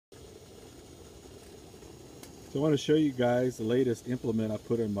So I want to show you guys the latest implement I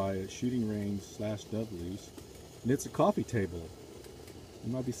put in my shooting range slash dove lease, and it's a coffee table.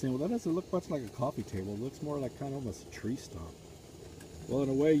 You might be saying, well, that doesn't look much like a coffee table. It looks more like kind of almost a tree stump. Well, in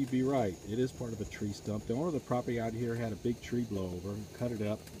a way, you'd be right. It is part of a tree stump. The owner of the property out here had a big tree blow over, cut it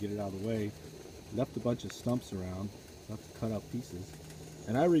up, get it out of the way, left a bunch of stumps around, left to cut out pieces,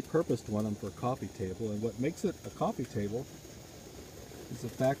 and I repurposed one of them for a coffee table. And what makes it a coffee table is the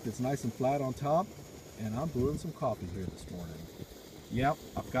fact that it's nice and flat on top, and I'm brewing some coffee here this morning. Yep,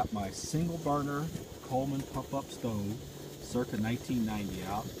 I've got my single burner Coleman pump-up stove, circa 1990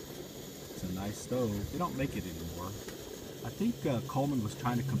 out. It's a nice stove. They don't make it anymore. I think Coleman was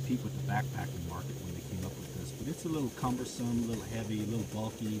trying to compete with the backpacking market when they came up with this, but it's a little cumbersome, a little heavy, a little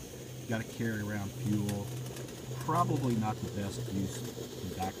bulky. You got to carry around fuel. Probably not the best use in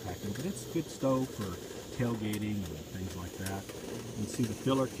backpacking, but it's a good stove for tailgating and things like that. You can see the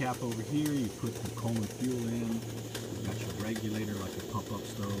filler cap over here. You put the Coleman fuel in. You've got your regulator like a pump-up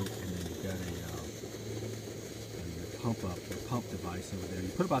stove, and then you've got a pump device over there. You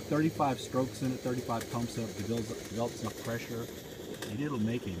put about 35 strokes in it, 35 pumps up, develops enough pressure, and it'll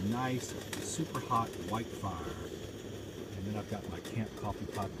make a nice, super hot white fire. And then I've got my camp coffee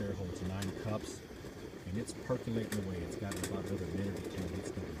pot there, holds 9 cups, and it's percolating away. It's got about another minute or two, and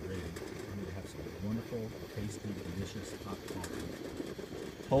it's going to be ready. I'm going to have some wonderful, tasty, delicious hot coffee.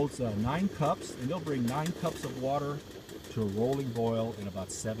 Holds 9 cups, and they'll bring 9 cups of water to a rolling boil in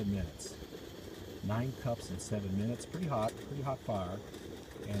about 7 minutes. 9 cups in 7 minutes, pretty hot fire.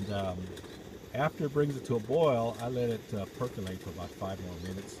 And after it brings it to a boil, I let it percolate for about 5 more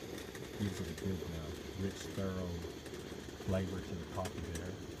minutes. Gives it a good, rich, thorough flavor to the coffee there.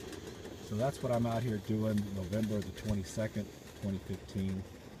 So that's what I'm out here doing, November the 22nd, 2015.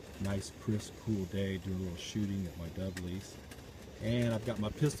 Nice, crisp, cool day, doing a little shooting at my dove lease. And I've got my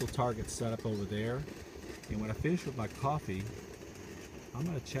pistol target set up over there. And when I finish with my coffee, I'm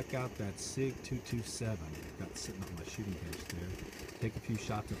going to check out that Sig 227 I've got sitting on my shooting bench there. Take a few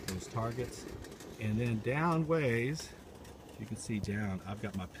shots at those targets. And then down ways, you can see down, I've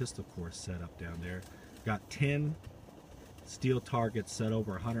got my pistol course set up down there. Got 10 steel targets set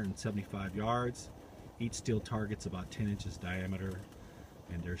over 175 yards. Each steel target's about 10 inches diameter,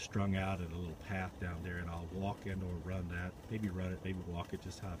 and they're strung out at a little path down there, and I'll walk and or run that. Maybe run it, maybe walk it,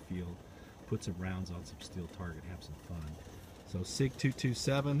 just how I feel. Put some rounds on some steel target, have some fun. So Sig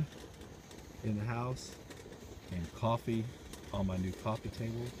 227 in the house, and coffee on my new coffee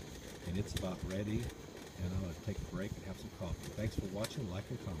table, and it's about ready. And I'm going to take a break and have some coffee. Thanks for watching, like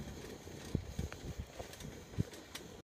and comment.